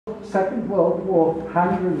Second World War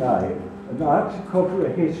hand grenade, and I had to cover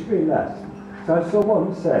a history lesson. So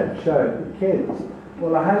someone said, showed the kids,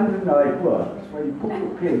 well, a hand grenade works when you put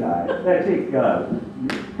the pin out, let it go,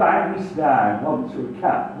 and it bangs down onto a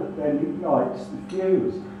cap that then ignites the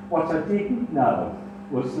fuse. What I didn't know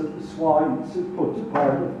was that the swines had put a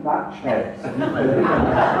pair of match heads. When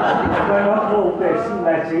I pulled this and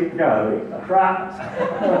let it go, it cracked,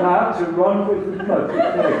 and I had to run with the bloody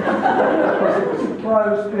thing, because it was a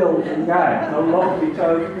closed building now, and I locked it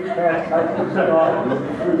over the caretaker's garden and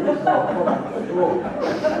threw the top on the floor.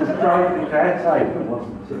 It was great the caretaker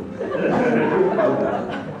wasn't it.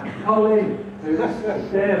 Colin, who's a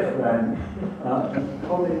dear friend,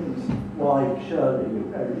 Colin's wife Shirley, who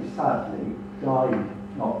very sadly died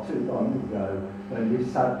not too long ago, and we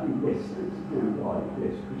sadly missed her to do like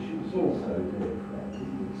this, but she was also a dear friend,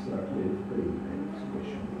 and we certainly have been in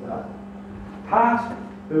exhibition for that. Pat,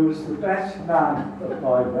 who was the best man at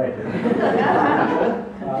my wedding.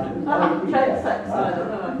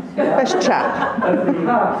 Best chap. And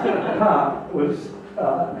Pat was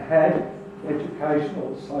head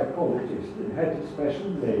educational psychologist and head of special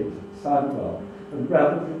needs at Sandwell. And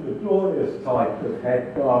rather than the glorious type of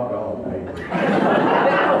head gargoyle lady.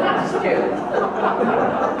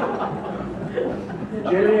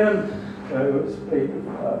 Gillian, who has been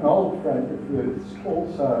an old friend of Ruth's,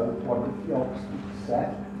 also one of the Oxford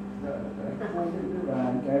set. They're calling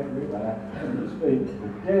around everywhere, and has been a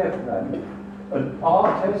dear friend, an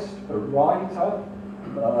artist, a writer,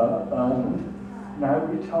 now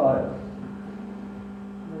retired.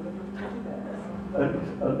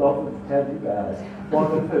 And a lot of teddy bears,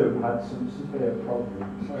 one of whom had some severe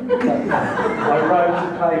problems. I wrote a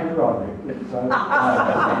paper on it. So,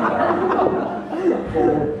 for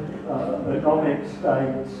economic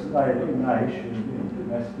states alienation in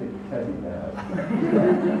domestic teddy bears.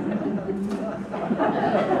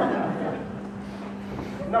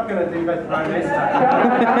 I'm not going to do better than this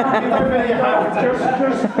time. You don't really have to.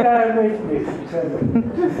 Just bear with me for 10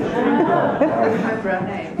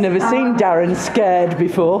 minutes. Never seen Darren scared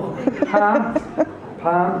before.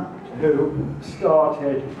 Pam, who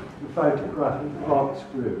started the photographic arts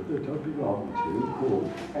group that I belong to, called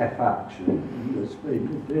F Action, who has been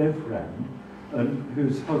a dear friend, and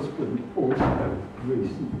whose husband also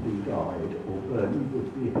recently died, or Bernie would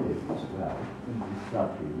be here as well, and he's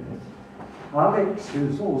sadly missed. Alex,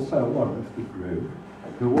 who's also one of the group,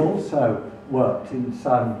 who also worked in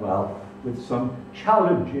Sandwell with some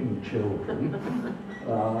challenging children,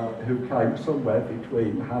 who came somewhere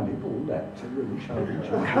between Hannibal Lecter and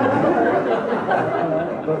challenging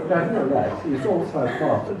but nevertheless, he's also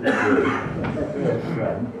part of the group, a dear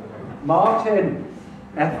friend. Martin,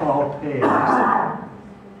 FRP's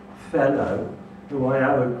fellow, who I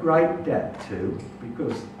owe a great debt to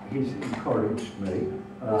because he's encouraged me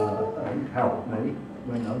and helped me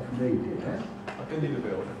when I've needed it. I can do the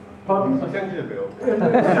bill. Pardon? I can do the bill.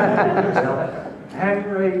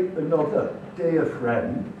 Henry, another dear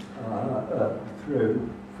friend through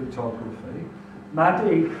photography.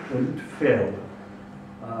 Maddie and Phil.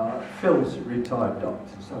 Phil's a retired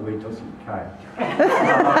doctor, so he doesn't count.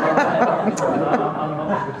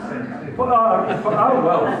 Oh,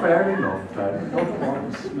 well, fair enough then. Another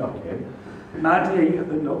one snuck in. Maddie,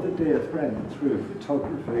 another dear friend through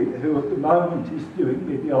photography, who at the moment is doing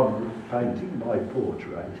me the honour of painting my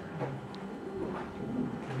portrait.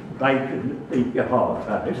 Bacon, eat your heart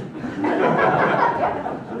out.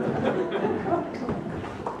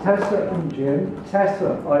 Tessa and Jim.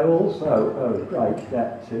 Tessa, I also owe a great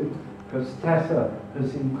debt to, because Tessa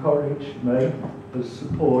has encouraged me, has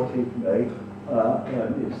supported me,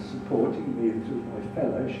 and is supporting me through my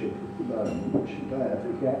fellowship at the moment, should I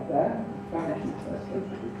ever get there. Thank you, Tessa.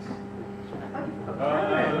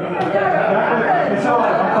 It's all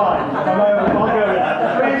right, I'm fine. I'll go with that.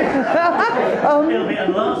 It'll be a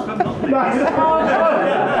last but not least. No.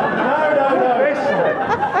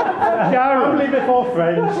 Family before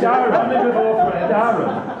friends. Family before friends.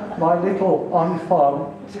 Darren, my little on-farm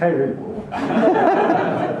terrible.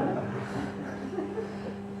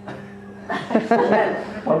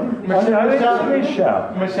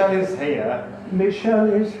 Michelle is here.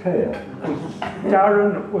 Michelle is here.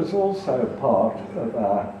 Darren was also part of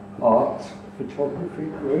our arts photography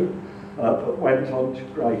group, but went on to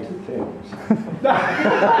greater things.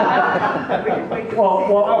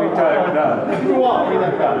 What we don't know. What we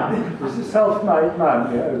don't know. He's a self-made man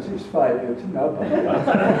who owes his failure to nobody.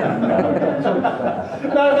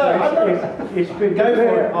 No. It's been Go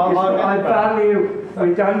for it. I value,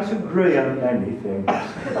 we don't agree on many things,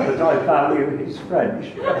 but I value his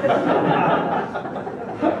friendship.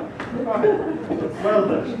 Well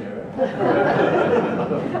done, Stuart.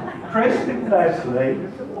 Chris and Leslie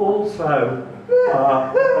also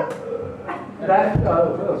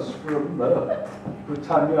leftovers from the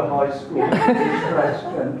Britannia High School distressed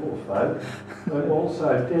gentlefolk, but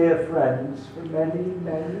also dear friends for many,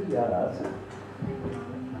 many years.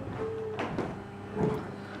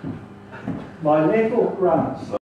 My little grandson